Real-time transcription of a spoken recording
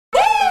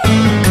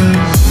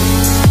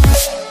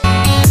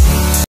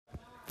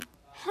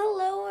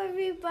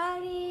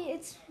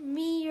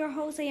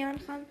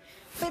Zayan Khan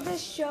for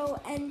this show,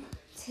 and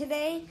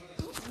today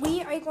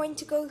we are going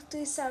to go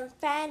through some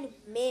fan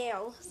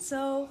mail.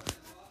 So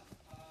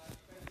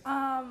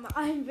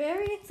I'm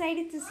very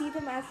excited to see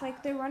them as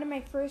they're one of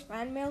my first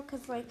fan mail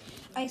because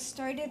I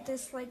started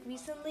this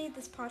recently,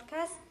 this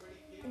podcast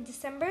in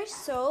December.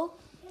 So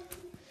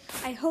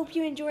I hope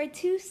you enjoyed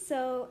too.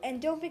 So,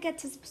 and don't forget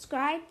to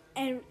subscribe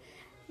and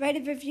write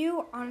a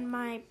review on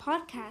my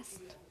podcast.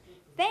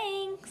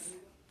 Thanks.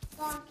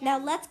 Now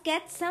let's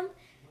get some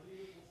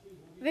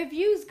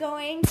reviews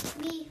going.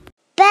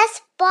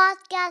 Best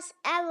podcast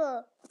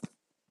ever.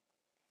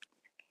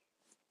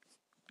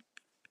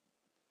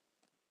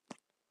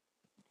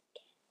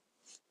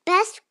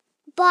 Best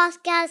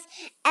podcast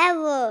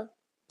ever.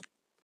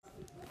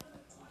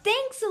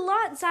 Thanks a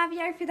lot,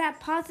 Xavier, for that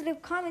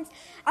positive comments.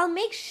 I'll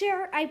make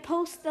sure I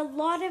post a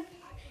lot of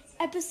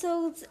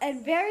episodes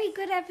and very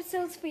good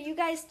episodes for you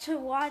guys to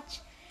watch.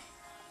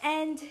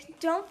 And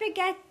don't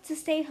forget to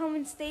stay home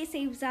and stay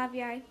safe,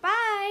 Xavier.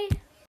 Bye!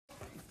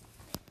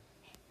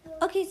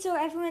 Okay, so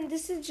everyone,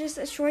 this is just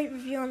a short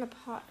review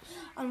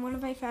on one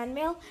of my fan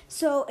mail.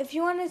 So if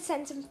you want to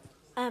send some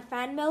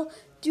fan mail,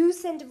 do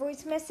send a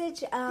voice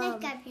message. I'm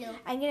going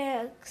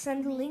to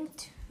send a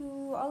link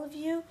to all of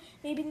you,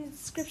 maybe in the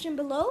description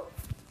below.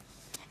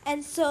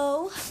 And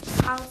so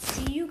I'll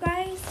see you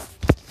guys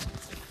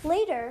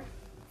later.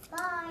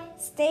 Bye.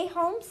 Stay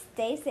home,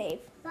 stay safe.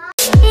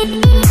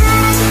 Bye.